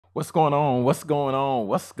What's going on? What's going on?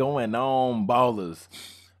 What's going on, ballers?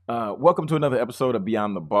 Welcome to another episode of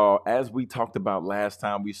Beyond the Ball. As we talked about last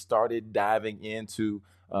time, we started diving into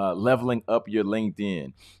leveling up your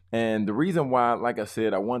LinkedIn. And the reason why, like I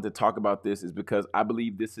said, I wanted to talk about this is because I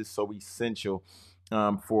believe this is so essential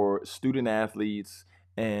for student athletes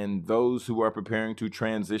and those who are preparing to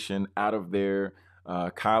transition out of their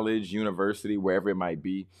college, university, wherever it might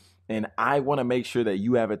be. And I want to make sure that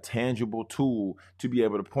you have a tangible tool to be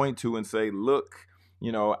able to point to and say, look,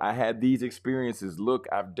 I had these experiences. Look,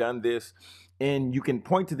 I've done this. And you can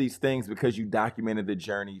point to these things because you documented the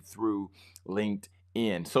journey through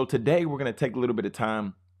LinkedIn. So today we're going to take a little bit of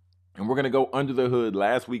time and we're going to go under the hood.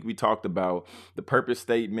 Last week, we talked about the purpose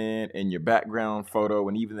statement and your background photo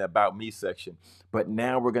and even the About Me section. But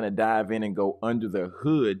now we're going to dive in and go under the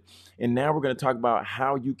hood. And now we're going to talk about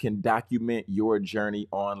how you can document your journey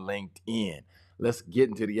on LinkedIn. Let's get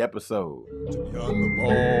into the episode. Beyond the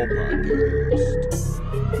Ball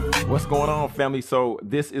podcast. What's going on, family? So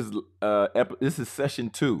this is session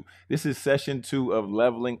 2. This is session 2 of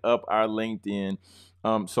leveling up our LinkedIn.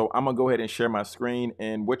 So I'm gonna go ahead and share my screen,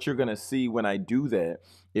 and what you're gonna see when I do that,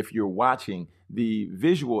 if you're watching the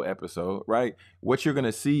visual episode, right? What you're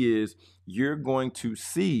gonna see is you're going to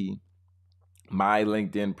see my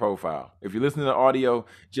LinkedIn profile. If you're listening to audio,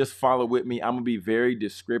 just follow with me. I'm gonna be very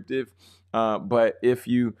descriptive. But if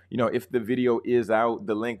if the video is out,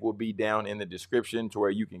 the link will be down in the description to where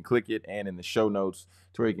you can click it, and in the show notes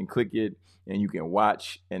to where you can click it and you can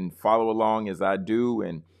watch and follow along as I do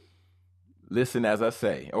and listen as I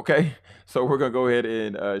say. Okay, so we're gonna go ahead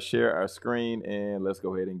and share our screen, and let's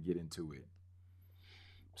go ahead and get into it.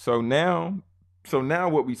 So now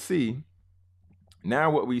what we see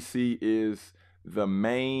is the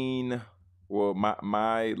main, well,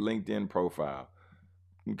 my LinkedIn profile.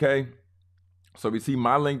 Okay, so we see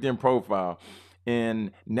my LinkedIn profile,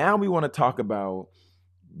 and now we want to talk about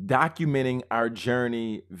documenting our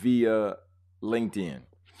journey via LinkedIn.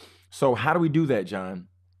 So how do we do that, John?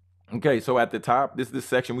 Okay, so at the top, this is the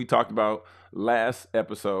section we talked about last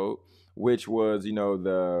episode, which was,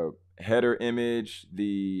 the header image,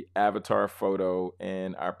 the avatar photo,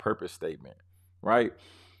 and our purpose statement, right?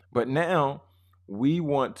 But now we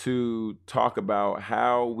want to talk about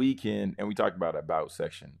how we can, and we talked about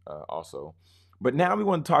section also, but now we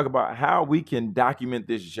want to talk about how we can document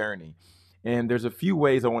this journey. And there's a few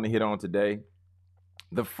ways I want to hit on today.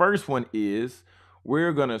 The first one is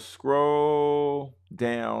we're going to scroll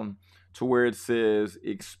down to where it says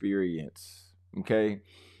experience. Okay.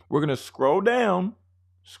 We're going to scroll down,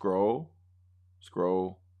 scroll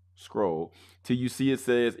till you see it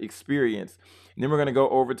says experience. And then we're going to go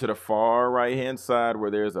over to the far right hand side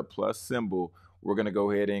where there's a plus symbol. We're going to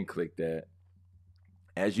go ahead and click that.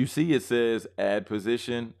 As you see, it says add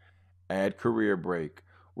position, add career break.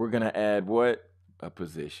 We're going to add what? A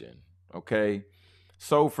position. Okay.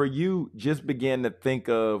 So for you, just begin to think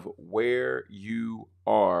of where you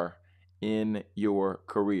are in your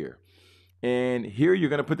career. And here you're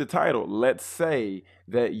going to put the title. Let's say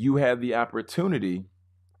that you have the opportunity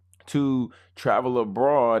to travel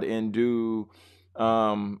abroad and do,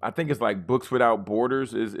 I think it's like Books Without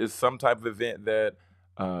Borders is some type of event that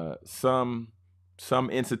some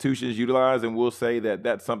institutions utilize. And we'll say that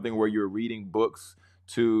that's something where you're reading books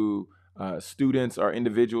to students or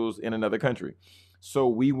individuals in another country. So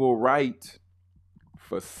we will write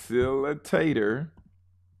facilitator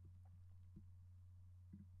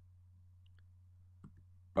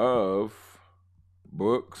of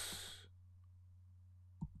Books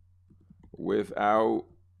Without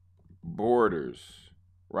Borders,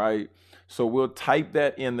 right? So we'll type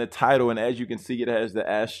that in the title, and as you can see, it has the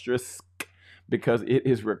asterisk because it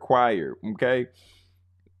is required, okay?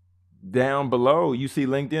 Down below, you see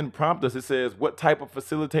LinkedIn prompt us. It says, what type of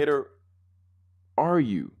facilitator are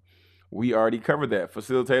you? We already covered that.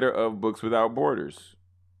 Facilitator of Books Without Borders,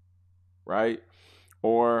 right?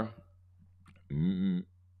 Or,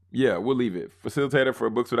 yeah, we'll leave it. Facilitator for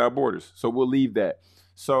Books Without Borders. So we'll leave that.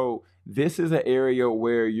 So this is an area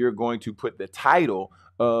where you're going to put the title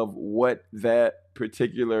of what that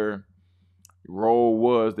particular role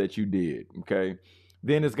was that you did, okay?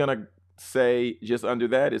 Then it's going to say, just under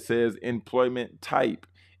that, it says employment type.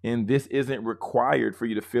 And this isn't required for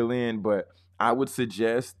you to fill in, but I would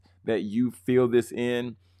suggest that you fill this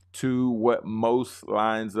in to what most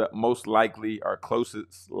likely or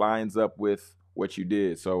closest lines up with what you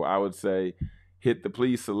did. So I would say hit the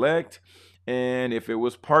please select. And if it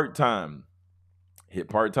was part-time, hit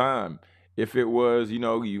part-time. If it was,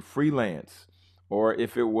 you freelance, or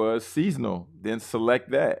if it was seasonal, then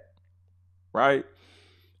select that, right?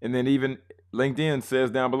 And then even LinkedIn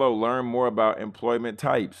says down below, learn more about employment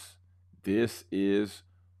types. This is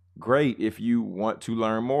great. If you want to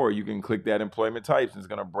learn more, you can click that employment types and it's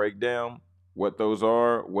going to break down what those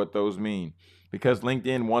are, what those mean. Because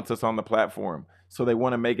LinkedIn wants us on the platform. So they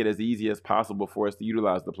want to make it as easy as possible for us to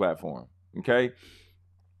utilize the platform. Okay.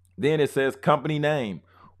 Then it says company name.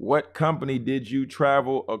 What company did you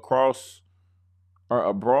travel across or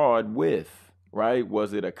abroad with? Right?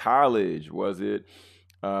 Was it a college? Was it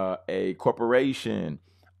a corporation?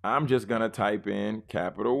 I'm just going to type in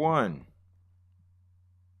Capital One.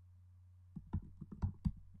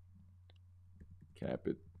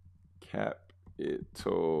 Capital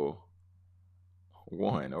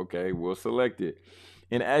One. Okay, we'll select it.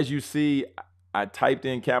 And as you see, I typed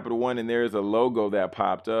in Capital One and there's a logo that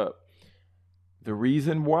popped up. The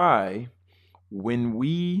reason why, when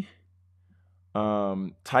we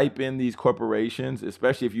type in these corporations,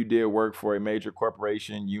 especially if you did work for a major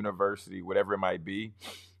corporation, university, whatever it might be,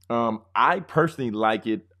 I personally like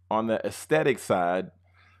it on the aesthetic side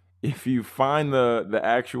if you find the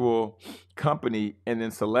actual company and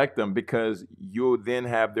then select them, because you'll then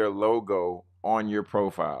have their logo on your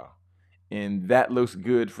profile. And that looks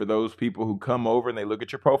good for those people who come over and they look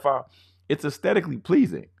at your profile. It's aesthetically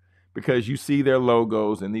pleasing because you see their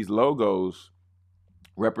logos, and these logos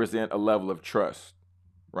represent a level of trust,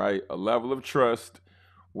 right? A level of trust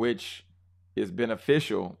which is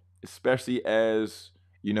beneficial, especially as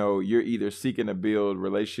you're either seeking to build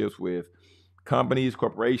relationships with companies,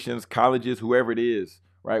 corporations, colleges, whoever it is,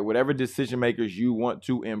 right? Whatever decision makers you want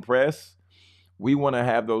to impress, we want to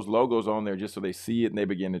have those logos on there just so they see it and they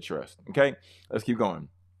begin to trust. Okay, let's keep going.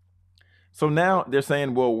 So now they're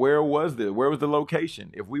saying, well, where was the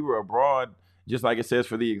location? If we were abroad, just like it says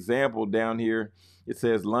for the example down here, it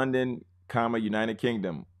says London, United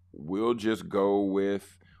Kingdom. We'll go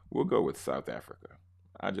with South Africa.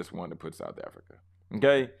 I just wanted to put South Africa.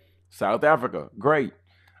 Okay, South Africa, great.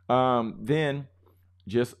 Then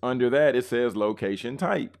just under that, it says location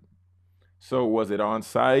type. So was it on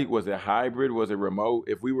site? Was it hybrid? Was it remote?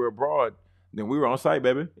 If we were abroad, then we were on site,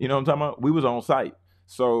 baby. You know what I'm talking about? We was on site.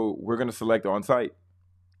 So we're going to select on site.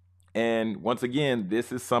 And once again,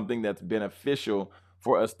 this is something that's beneficial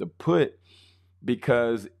for us to put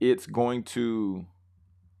because it's going to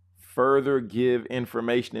further give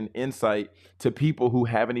information and insight to people who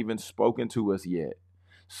haven't even spoken to us yet.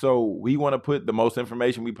 So we want to put the most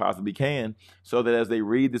information we possibly can so that as they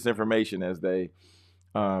read this information, as they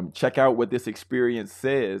check out what this experience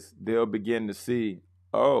says, they'll begin to see,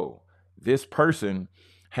 oh, this person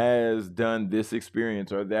has done this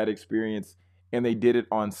experience or that experience, and they did it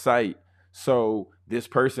on site. So this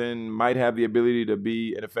person might have the ability to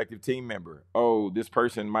be an effective team member. Oh, this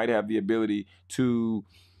person might have the ability to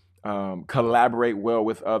collaborate well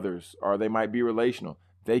with others, or they might be relational.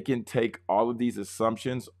 They can take all of these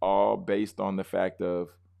assumptions, all based on the fact of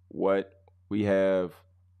what we have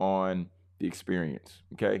on the experience.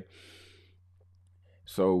 Okay.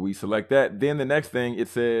 So we select that. Then the next thing, it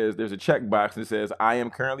says there's a checkbox and it says, I am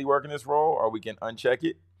currently working this role, or we can uncheck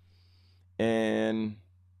it. And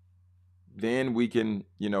then we can,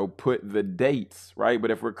 put the dates, right?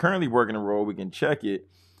 But if we're currently working a role, we can check it.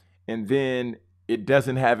 And then it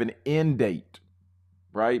doesn't have an end date,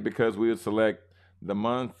 right? Because we would select the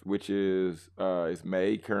month, which is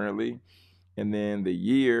May currently, and then the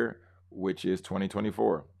year, which is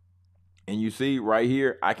 2024. And you see right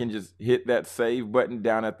here, I can just hit that save button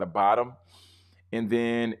down at the bottom, and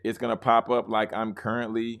then it's going to pop up like I'm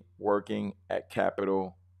currently working at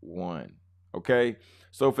Capital One. Okay.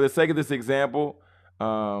 So for the sake of this example,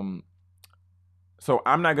 so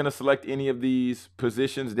I'm not going to select any of these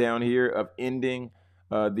positions down here of ending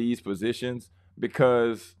these positions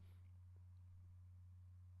because,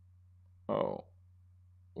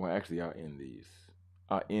 actually I'll end these.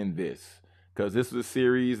 I'll end this because this was a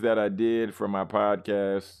series that I did for my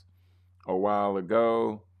podcast a while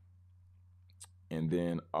ago. And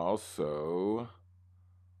then also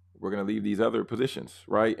we're going to leave these other positions,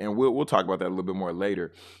 right? And we'll talk about that a little bit more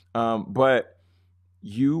later. But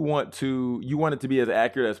you want it to be as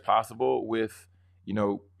accurate as possible with,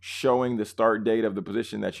 showing the start date of the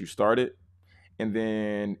position that you started and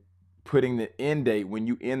then putting the end date when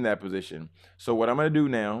you end that position. So what I'm going to do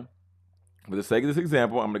now, for the sake of this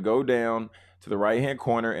example, I'm going to go down to the right-hand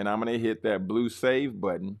corner and I'm going to hit that blue save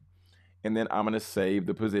button, and then I'm going to save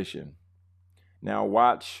the position. Now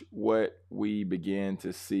watch what we begin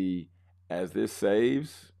to see as this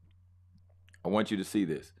saves. I want you to see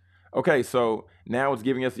this. Okay, so now it's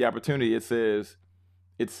giving us the opportunity. It says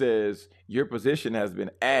your position has been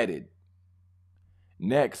added.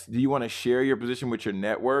 Next, do you want to share your position with your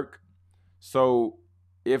network? So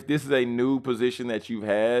if this is a new position that you've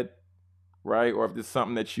had, right, or if this is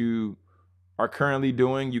something that you are currently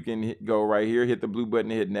doing, you can go right here, hit the blue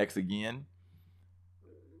button, and hit next again.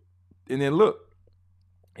 And then look,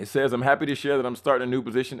 it says, I'm happy to share that I'm starting a new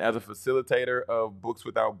position as a facilitator of Books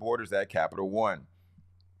Without Borders at Capital One.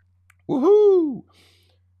 Woohoo!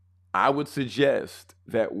 I would suggest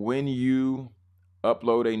that when you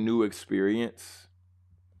upload a new experience,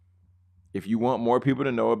 if you want more people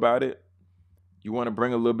to know about it, you want to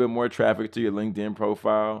bring a little bit more traffic to your LinkedIn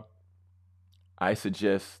profile, I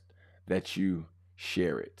suggest that you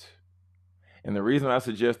share it. And the reason I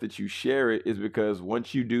suggest that you share it is because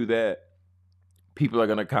once you do that, people are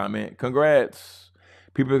going to comment, congrats.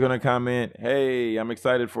 People are going to comment, hey, I'm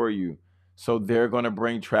excited for you. So they're going to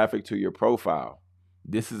bring traffic to your profile.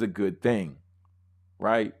 This is a good thing,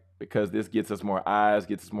 right? Because this gets us more eyes,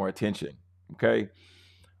 gets us more attention, okay?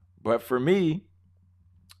 But for me,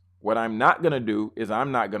 what I'm not going to do is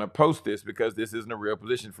I'm not going to post this because this isn't a real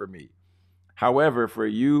position for me. However, for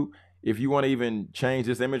you, if you want to even change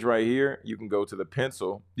this image right here, you can go to the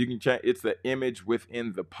pencil. You can change, it's the image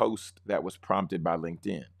within the post that was prompted by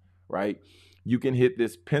LinkedIn, right? You can hit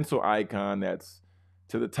this pencil icon that's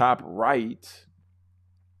to the top right,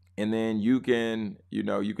 and then you can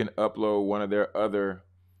upload one of their other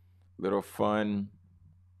little fun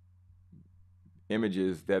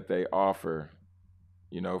images that they offer,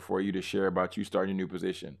 for you to share about you starting a new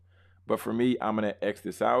position. But for me, I'm going to X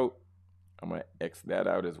this out. I'm going to X that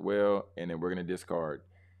out as well, and then we're going to discard.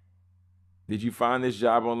 Did you find this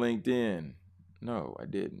job on LinkedIn? No, I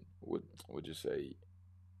didn't. We'll just say,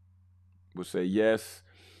 we'll say yes.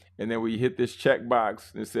 And then we hit this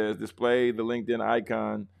checkbox and it says display the LinkedIn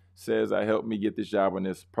icon, says I helped me get this job on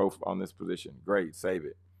this position. Great, save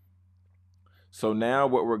it. So now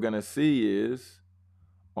what we're going to see is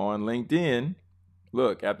on LinkedIn,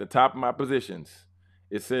 look at the top of my positions.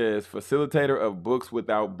 It says facilitator of Books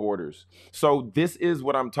Without Borders. So this is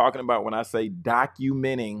what I'm talking about when I say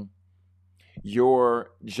documenting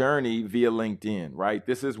your journey via LinkedIn, right?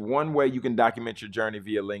 This is one way you can document your journey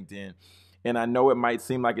via LinkedIn. And I know it might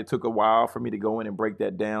seem like it took a while for me to go in and break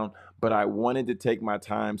that down, but I wanted to take my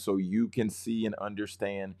time so you can see and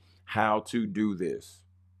understand how to do this,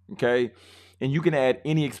 okay? And you can add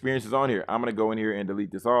any experiences on here. I'm going to go in here and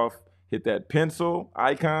delete this off. Hit that pencil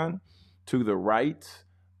icon to the right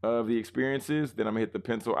of the experiences. Then I'm going to hit the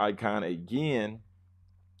pencil icon again,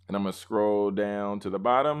 and I'm going to scroll down to the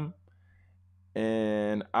bottom,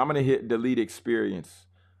 and I'm going to hit delete experience.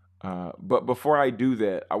 But before I do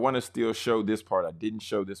that, I want to still show this part. I didn't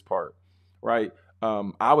show this part, right?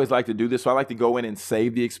 I always like to do this. So I like to go in and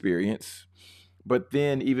save the experience. But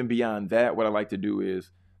then even beyond that, what I like to do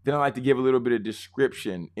is then I like to give a little bit of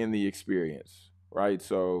description in the experience, right?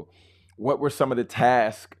 So what were some of the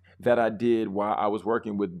tasks that I did while I was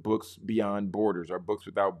working with Books Beyond Borders or Books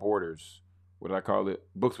Without Borders? What did I call it?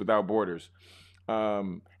 Books Without Borders.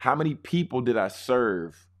 How many people did I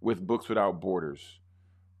serve with Books Without Borders?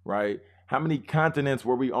 Right? How many continents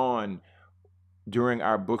were we on during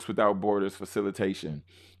our Books Without Borders facilitation?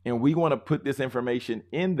 And we want to put this information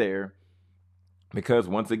in there because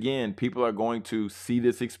once again, people are going to see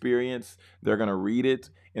this experience, they're going to read it,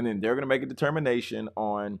 and then they're going to make a determination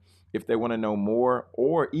on if they want to know more,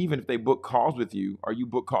 or even if they book calls with you or you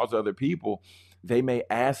book calls to other people, they may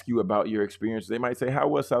ask you about your experience. They might say, how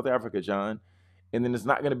was South Africa, John? And then it's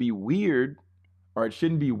not going to be weird, or it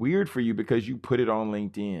shouldn't be weird for you because you put it on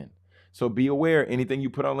LinkedIn. So be aware, anything you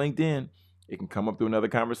put on LinkedIn, it can come up through another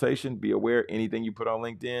conversation. Be aware, anything you put on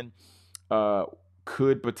LinkedIn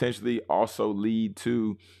could potentially also lead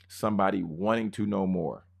to somebody wanting to know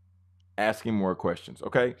more, asking more questions,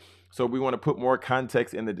 okay? So we want to put more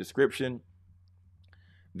context in the description.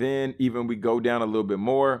 Then even we go down a little bit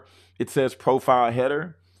more. It says profile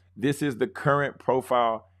header. This is the current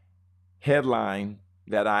profile headline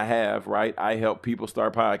that I have, right? I help people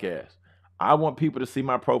start podcasts. I want people to see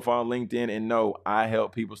my profile on LinkedIn and know I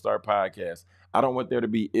help people start podcasts. I don't want there to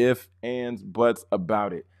be ifs, ands, buts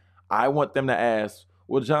about it. I want them to ask,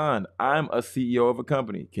 well, John, I'm a CEO of a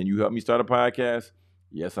company. Can you help me start a podcast?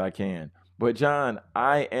 Yes, I can. But John,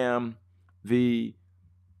 I am the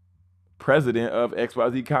president of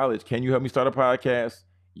XYZ College. Can you help me start a podcast?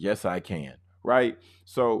 Yes, I can. Right?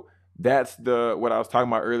 So that's what I was talking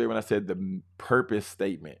about earlier when I said the purpose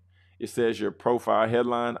statement. It says your profile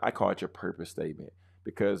headline. I call it your purpose statement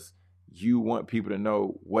because you want people to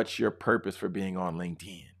know what's your purpose for being on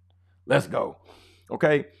LinkedIn. Let's go.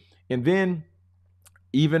 Okay. And then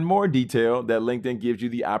even more detail that LinkedIn gives you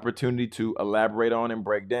the opportunity to elaborate on and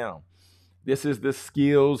break down. This is the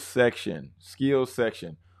skills section. Skills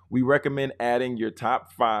section. We recommend adding your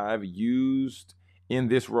top 5 used in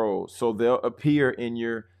this role. So they'll appear in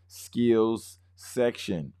your skills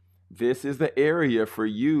section. This is the area for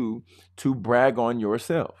you to brag on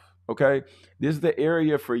yourself. Okay. This is the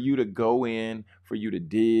area for you to go in, for you to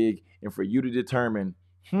dig, and for you to determine,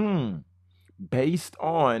 based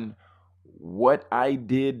on what I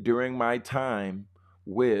did during my time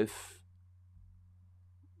with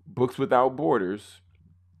Books Without Borders,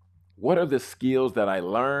 what are the skills that I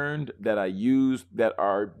learned, that I used, that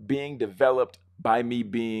are being developed by me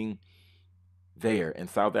being there in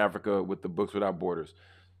South Africa with the Books Without Borders?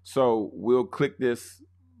 So we'll click this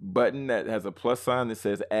button that has a plus sign that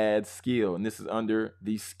says add skill. And this is under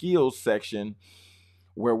the skills section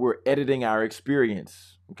where we're editing our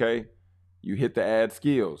experience. Okay. You hit the add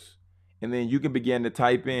skills. And then you can begin to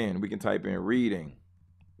type in. We can type in reading.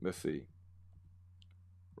 Let's see.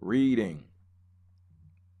 Reading.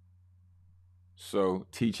 So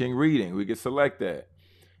teaching reading, we can select that.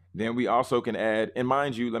 Then we also can add, and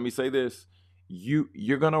mind you, let me say this,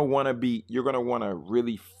 you're gonna wanna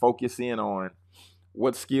really focus in on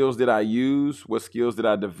what skills did I use, what skills did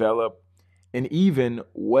I develop, and even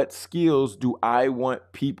what skills do I want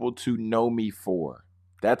people to know me for?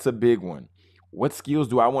 That's a big one. What skills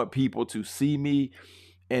do I want people to see me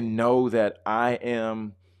and know that I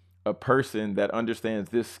am a person that understands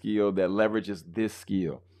this skill, that leverages this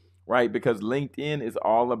skill, right? Because LinkedIn is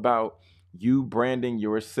all about you branding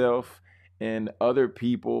yourself and other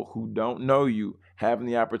people who don't know you having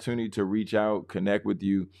the opportunity to reach out, connect with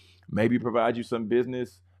you, maybe provide you some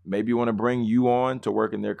business, maybe want to bring you on to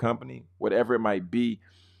work in their company, whatever it might be.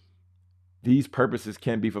 These purposes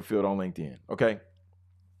can be fulfilled on LinkedIn, okay?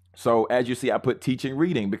 So as you see, I put teaching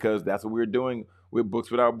reading because that's what we're doing with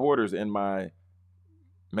Books Without Borders in my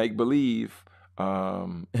make-believe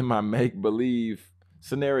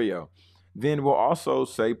scenario. Then we'll also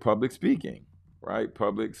say public speaking, right?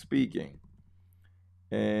 Public speaking.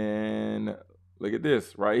 And look at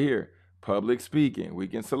this right here, public speaking. We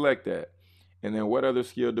can select that. And then what other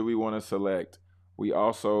skill do we want to select? We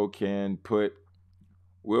also can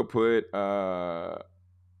we'll put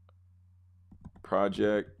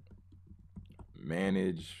project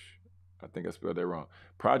manage. I think I spelled that wrong.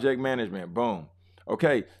 Project management, boom.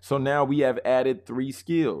 Okay, so now we have added 3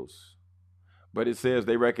 skills, but it says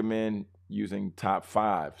they recommend using top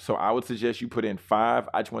 5. So I would suggest you put in 5.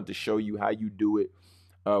 I just want to show you how you do it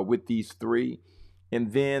with these 3.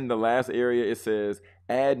 And then the last area, it says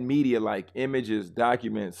add media like images,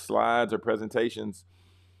 documents, slides, or presentations.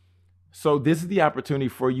 So this is the opportunity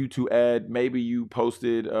for you to add, maybe you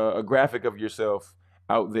posted a graphic of yourself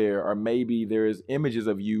out there, or maybe there is images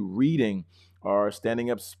of you reading or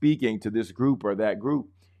standing up speaking to this group or that group.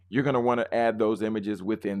 You're going to want to add those images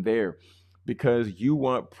within there because you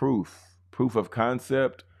want proof of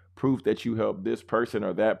concept, proof that you helped this person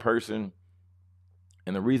or that person.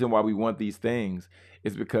 And the reason why we want these things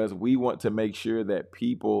is because we want to make sure that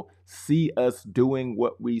people see us doing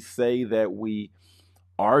what we say that we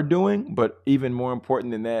are doing, but even more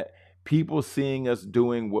important than that, people seeing us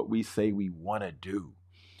doing what we say we want to do.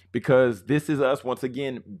 Because this is us, once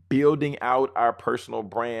again, building out our personal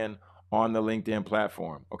brand on the LinkedIn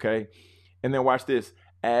platform, okay? And then watch this.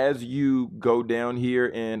 As you go down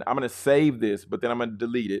here, and I'm going to save this, but then I'm going to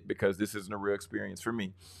delete it because this isn't a real experience for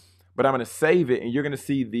me. But I'm going to save it, and you're going to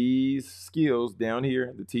see these skills down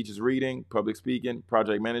here, the teacher's reading, public speaking,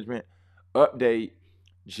 project management, update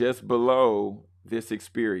just below this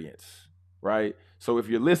experience, right? So if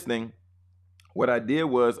you're listening, what I did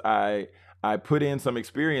was I put in some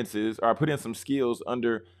experiences, or I put in some skills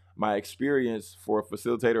under my experience for a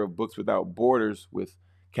facilitator of Books Without Borders with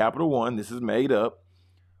Capital One. This is made up,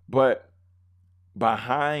 but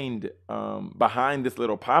behind this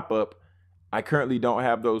little pop-up, I currently don't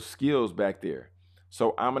have those skills back there.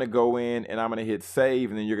 So I'm going to go in and I'm going to hit save,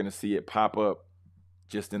 and then you're going to see it pop up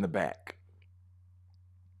just in the back.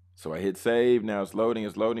 So I hit save. Now it's loading.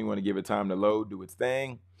 You want to give it time to load, do its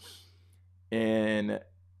thing. And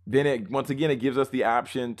then once again, it gives us the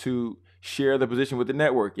option to share the position with the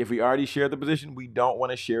network. If we already shared the position, we don't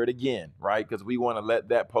want to share it again, right? Because we want to let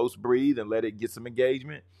that post breathe and let it get some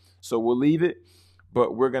engagement. So we'll leave it,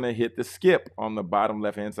 but we're going to hit the skip on the bottom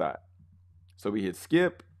left-hand side. So we hit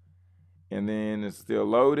skip, and then it's still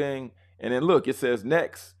loading. And then look, it says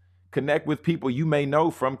next, connect with people you may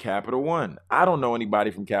know from Capital One. I don't know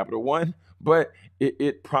anybody from Capital One, but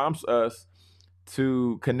it prompts us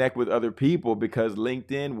to connect with other people because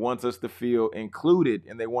LinkedIn wants us to feel included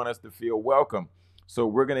and they want us to feel welcome. So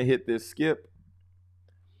we're going to hit this skip.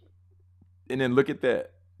 And then look at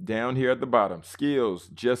that down here at the bottom, skills,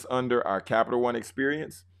 just under our Capital One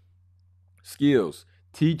experience, skills,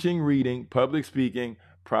 teaching, reading, public speaking,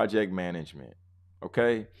 project management.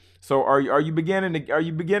 Okay. So are you beginning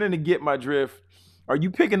to get my drift? Are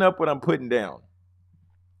you picking up what I'm putting down?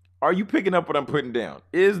 Are you picking up what I'm putting down?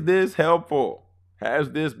 Is this helpful?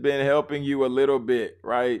 Has this been helping you a little bit,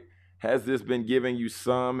 right? Has this been giving you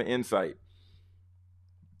some insight?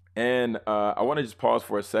 And I want to just pause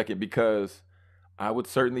for a second because I would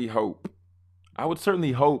certainly hope, I would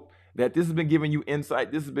certainly hope that this has been giving you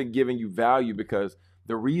insight. This has been giving you value because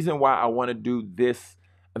the reason why I want to do this,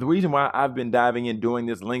 the reason why I've been diving in doing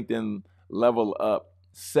this LinkedIn level up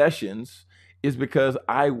sessions is because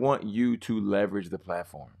I want you to leverage the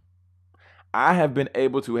platform. I have been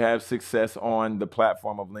able to have success on the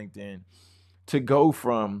platform of LinkedIn to go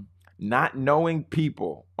from not knowing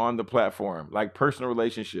people on the platform, like personal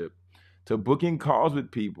relationship, to booking calls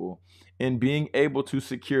with people and being able to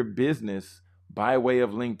secure business by way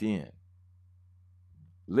of LinkedIn.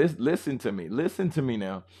 Listen to me. Listen to me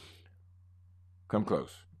now. Come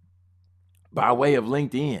close. By way of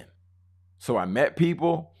LinkedIn. So I met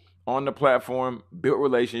people on the platform, built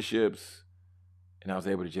relationships, and I was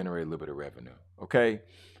able to generate a little bit of revenue. Okay.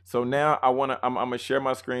 So now I'm gonna share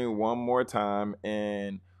my screen one more time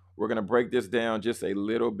and we're gonna break this down just a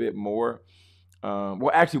little bit more.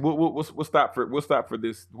 Well, actually, we'll stop for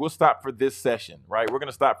this session, right? We're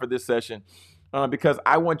gonna stop for this session because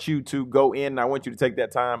I want you to go in and I want you to take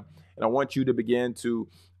that time and I want you to begin to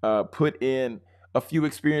put in a few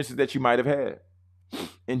experiences that you might have had.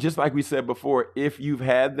 And just like we said before, if you've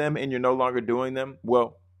had them and you're no longer doing them,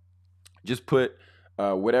 well, just put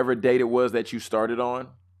whatever date it was that you started on,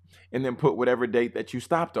 and then put whatever date that you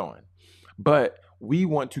stopped on. But we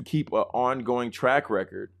want to keep an ongoing track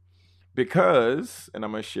record because, and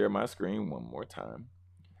I'm going to share my screen one more time,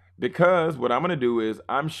 because what I'm going to do is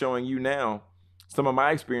I'm showing you now some of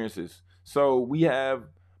my experiences. So we have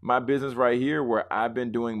my business right here where I've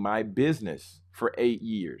been doing my business for 8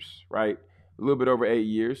 years, right? A little bit over 8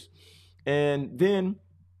 years. And then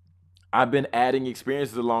I've been adding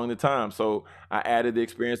experiences along the time. So I added the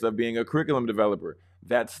experience of being a curriculum developer.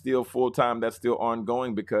 That's still full time. That's still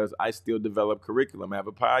ongoing because I still develop curriculum. I have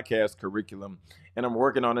a podcast curriculum, and I'm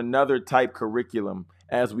working on another type curriculum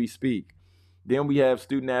as we speak. Then we have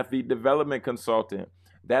student athlete development consultant.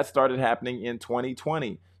 That started happening in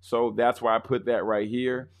 2020. So that's why I put that right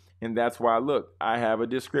here. And that's why, look, I have a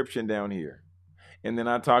description down here. And then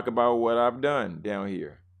I talk about what I've done down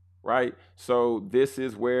here, right? So this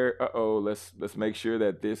is where let's make sure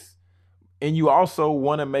that this, and you also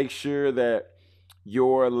want to make sure that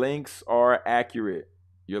your links are accurate.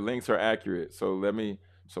 Your links are accurate. So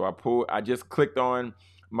I just clicked on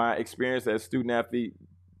my experience as student athlete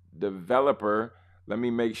developer. Let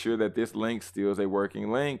me make sure that this link still is a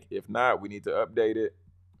working link. If not, we need to update it.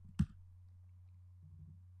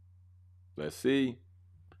 Let's see.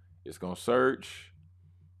 It's going to search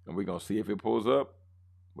and we're going to see if it pulls up.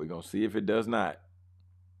 We're going to see if it does not.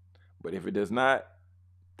 But if it does not,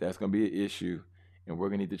 that's going to be an issue. And we're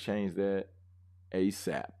going to need to change that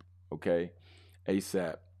ASAP. Okay?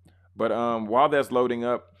 ASAP. But while that's loading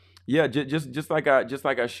up, yeah, just like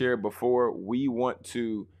I shared before, we want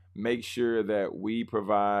to make sure that we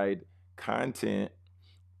provide content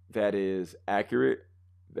that is accurate,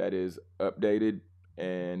 that is updated,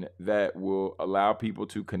 and that will allow people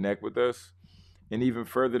to connect with us. And even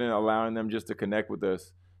further than allowing them just to connect with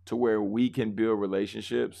us, to where we can build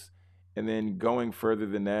relationships. And then going further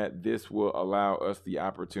than that, this will allow us the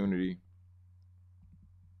opportunity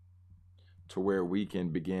to where we can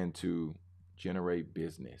begin to generate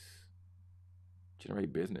business.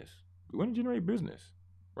 Generate business. We want to generate business,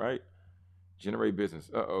 right? Generate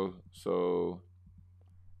business. So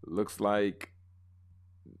looks like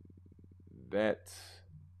that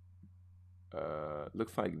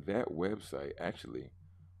that website actually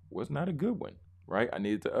was not a good one, right? I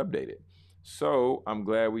needed to update it. So I'm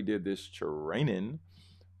glad we did this training.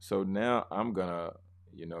 So now I'm gonna,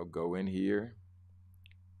 go in here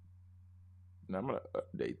and I'm gonna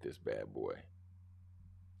update this bad boy.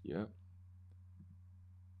 Yep.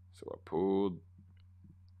 So I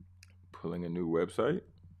pulling a new website,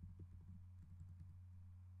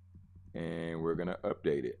 and we're gonna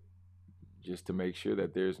update it just to make sure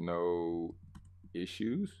that there's no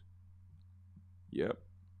issues. Yep.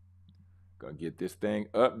 Gonna get this thing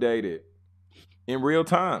updated in real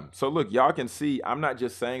time. So look, y'all can see I'm not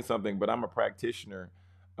just saying something, but I'm a practitioner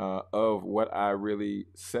of what I really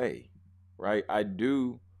say, right? I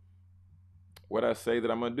do what I say that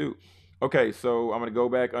I'm gonna do. Okay, so I'm gonna go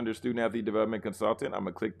back under student athlete development consultant. I'm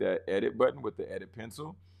gonna click that edit button with the edit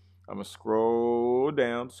pencil. I'm gonna scroll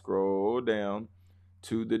down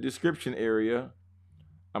to the description area.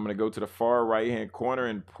 I'm gonna go to the far right hand corner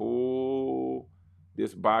and pull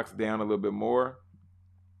this box down a little bit more.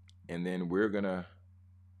 And then we're going to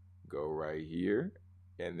go right here,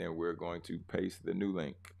 and then we're going to paste the new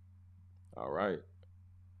link. All right.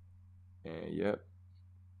 And yep.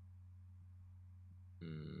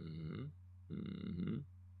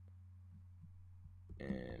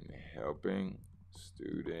 And helping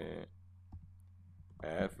student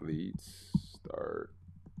athletes start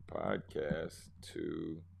podcasts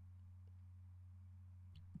to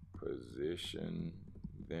position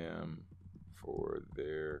them for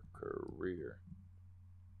their career.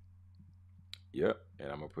 Yep,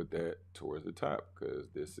 and I'm gonna put that towards the top because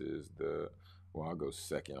this is I'll go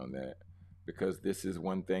second on that because this is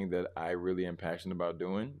one thing that I really am passionate about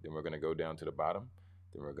doing. Then we're gonna go down to the bottom.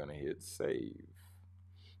 Then we're gonna hit save.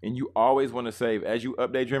 And you always want to save. As you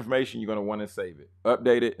update your information, you're going to want to save it.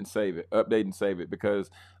 Update it and save it. Update and save it because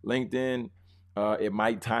LinkedIn, it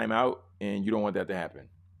might time out and you don't want that to happen,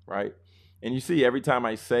 right? And you see every time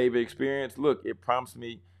I save an experience, look, it prompts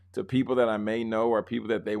me to people that I may know or people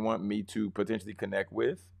that they want me to potentially connect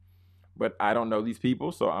with. But I don't know these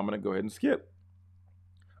people, so I'm going to go ahead and skip.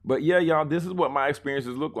 But yeah, y'all, this is what my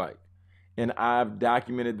experiences look like. And I've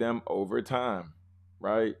documented them over time.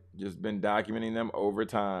 Right? Just been documenting them over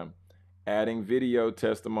time, adding video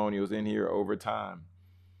testimonials in here over time,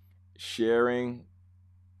 sharing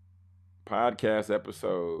podcast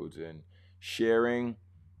episodes and sharing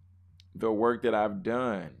the work that I've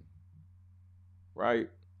done, right?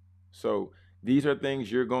 So these are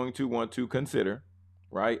things you're going to want to consider,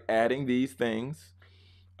 right? Adding these things,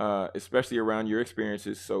 especially around your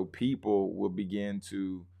experiences, so people will begin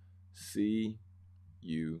to see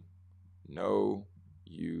you, know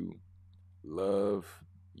you, love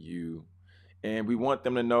you, and we want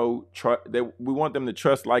them to know that we want them to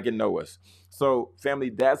trust, like, and know us. So family,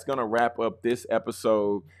 that's gonna wrap up this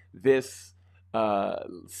episode, this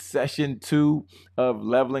session 2 of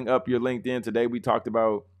leveling up your LinkedIn. Today we talked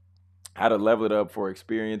about how to level it up for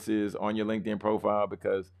experiences on your LinkedIn profile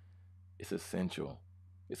because it's essential.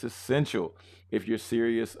 It's essential if you're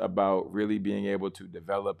serious about really being able to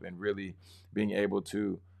develop and really being able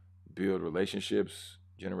to build relationships,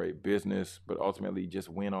 generate business, but ultimately just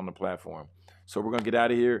win on the platform. So we're going to get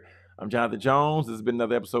out of here. I'm Jonathan Jones. This has been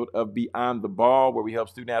another episode of Beyond the Ball, where we help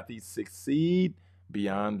student athletes succeed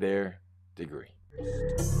beyond their degree.